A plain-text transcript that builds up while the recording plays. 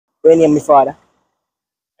When name my father?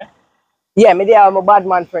 Yeah, me there have my bad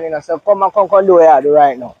man friend, you know, so come and come do what you do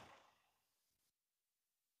right now.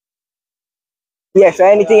 Yeah, so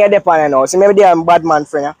anything you depend on now. So maybe they have my bad man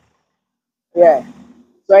friend, yeah. Yeah.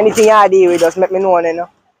 So anything you deal with, just make me know, you know.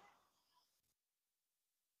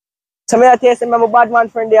 So me I tell you, my bad man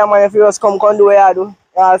friend there, man, if you just come do what you do,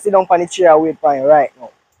 I'll sit down on the chair and wait for you right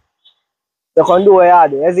now. So come do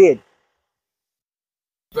what you do, is it?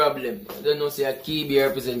 Problem. I don't know, say a key be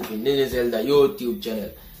representing Greatninizelda YouTube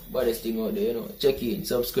channel. Baddest thing out there, you know. Check in,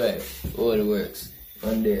 subscribe, all the works.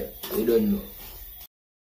 On there, you don't know.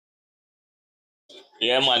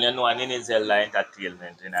 Yeah, man, you know, Greatninizelda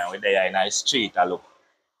entertainment, you know, when they are in a street, I look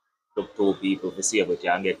two people to see if we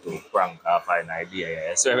can get to prank or find an idea.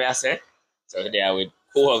 Yeah. So what I say? So they are with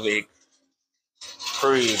COVID,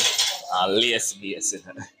 cream, and lace base. You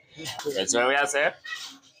know. That's what I say.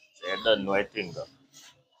 So you don't know a thing though.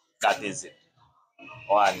 That is it.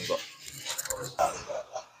 One go.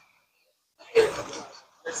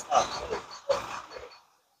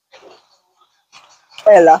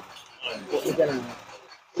 Ella.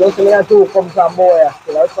 Don't see me two come from boy,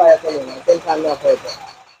 so that's why I tell you, I think I'm not perfect.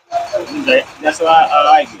 Okay. That's why I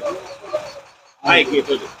like it. I get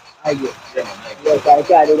to it. I get. Yeah, man, I get Yes, I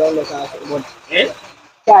carry down the chance, but it. Eh?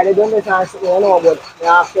 carry down the chance, you know, but I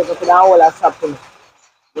have to put down all that stuff to me.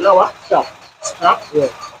 You know what? Stop. Stop? Yeah.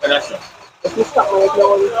 Okay, that's it. If you stop me, if you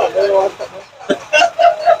want to stop, you know what stop me.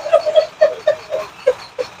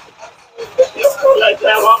 You feel like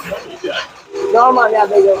that one? No, man, I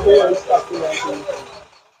beg you to stop me.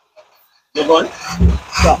 You going?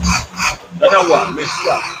 Stop. That's what? Miss.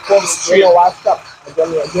 Stop. Come You straight. know what? Stop. Give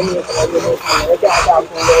me some, you can't talk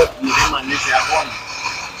to me. You man, this is one.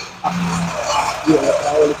 Yeah,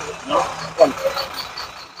 I will. No? Come.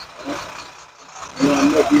 No, I'm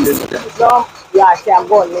not doing this. No, yeah, I say I'm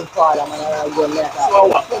going mid father, man, I'm going there. So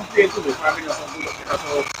what? Complain to me for having us on good. That's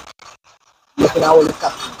all. Looking at all the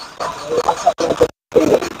stuff.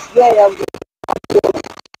 Yeah, yeah.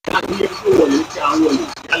 I can hear you rolling. You can't roll it.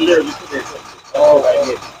 I learned it today. All right,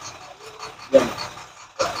 yeah. Yeah.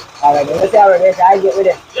 All right, let's see how it is. I get with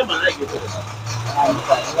it. Yeah, man, I get it.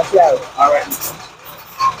 Let's see how it is. All right.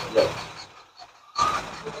 Yeah.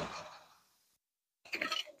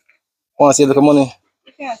 Want to save the money?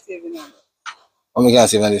 You can't save it now. How many can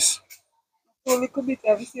save on this? So we could be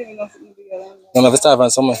saving nothing bigger than that. No, I have to start from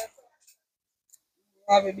somewhere. You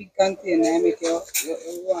have a big container and make you want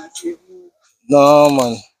to save you. No,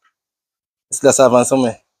 man. It's just start from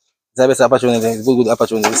somewhere. It's the best opportunity. It's a good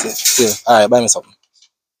opportunity. Still. All right, buy me something.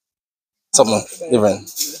 Something different.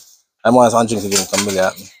 I want some drink to give me some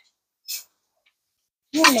million.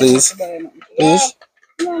 Please. Please.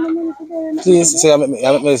 Please. Say I make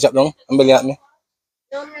me drop down. I'm belly at me.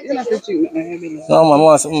 You're not to drink nothing. No, man. I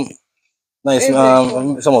want something nice.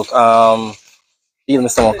 Stomach. Heal my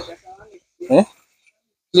stomach. Eh?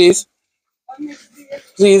 Please.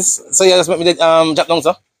 Please. So yeah, just make me drop down,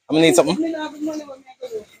 sir. I'm gonna need something.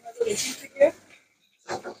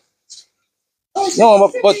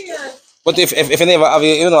 No, but if you never have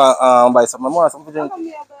you know buy something, I want something to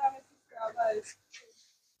drink.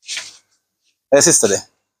 Hey, sister there.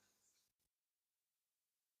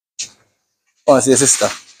 I want to see your sister.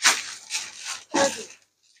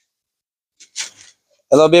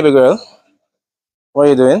 Hello, baby girl. What are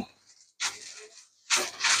you doing?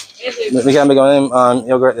 We can make my name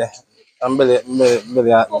yogurt there. I'm Billy at me.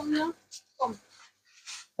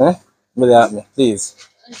 Eh? Billy at me, please.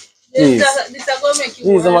 Please.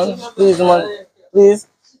 Please, man. Please, man. Please.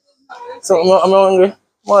 So I'm hungry.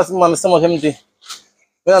 My stomach empty.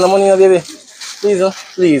 We have no money, baby. Please,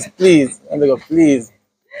 please, please. I beg you, please.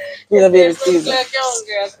 Please, baby, please.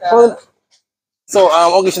 So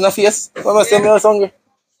hungry in the face. Why am I saying I was hungry?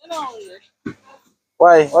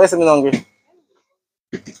 Why? Why is I hungry?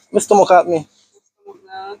 My stomach at me.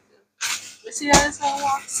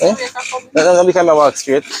 Eh? Let me come and walk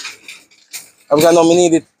straight. I'm gonna know me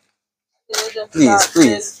need it. Please,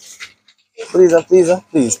 please. Please,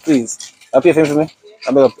 please, please. I'll pay for me.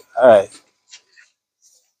 I beg up. Alright.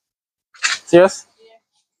 Serious?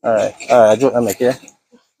 Alright. Alright, I joke I make yeah.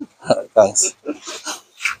 Thanks.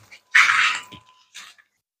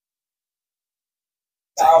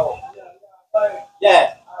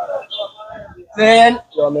 Yeah. Man.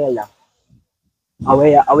 Yo, Mela.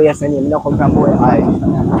 Away, I send him. No come from boy. I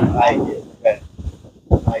get.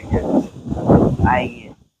 I get. I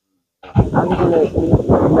get. I'm going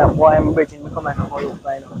to that boy. I'm breaking. Me come and come look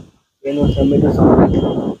right now. You know, so me do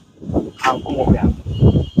something. I'm come up here.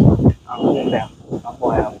 I'm come up here. A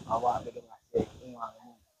boy, I want to do my say.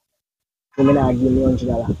 So me not give me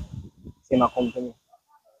 $100. Say my company.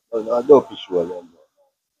 No, don't fish well.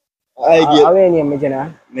 I get. How name me,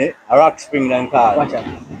 General? Me? A Rock Spring and call. Watch out.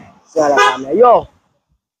 Yo!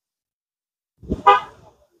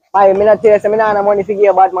 Aye, me not tell you, so me not have money to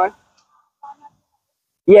give bad man.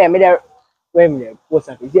 Yeah, me there. Wait a minute, post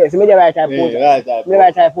office. Yes, me there right type post office. Me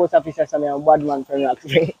right type post office, so me a bad man from Rock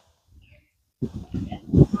Spring.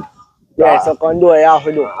 Yeah, so can do it, you have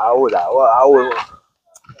to do. I would.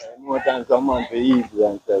 More time some man to eat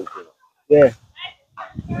and sell. Yeah.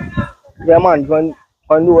 Yeah, man, can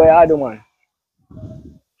do what you do, man.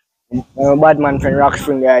 I'm a bad man from Rock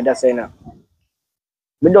Spring there, that's it now.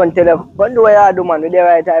 Me don't tell you, can do what you do, man. We there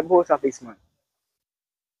right type post office, man.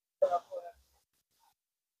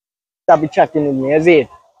 Stop be chatting with me, is it?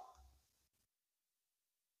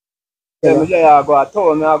 Yeah, me say I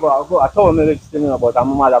told me this thing about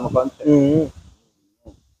I'm mad at my country. You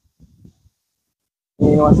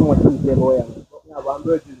know so much things there boy. Yeah, but I'm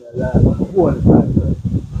virgin there.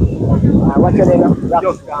 What's your name?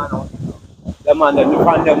 Just gone out. The man that you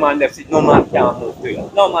find the man that sit, no man can move to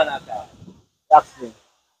you. No man at all. That's me.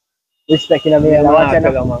 Respecting me and what's your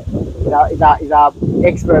name? It's a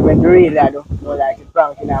experiment really I do. No like it's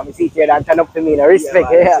prank, you know. I see you and turn up to me, no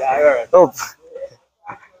respect, yeah. Hope.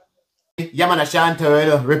 Yeah, man, Ashanti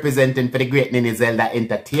representing for the Greatninizelda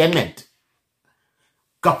Entertainment.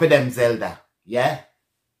 Copy them, Zelda. Yeah?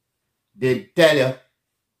 They tell you,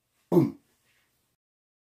 boom.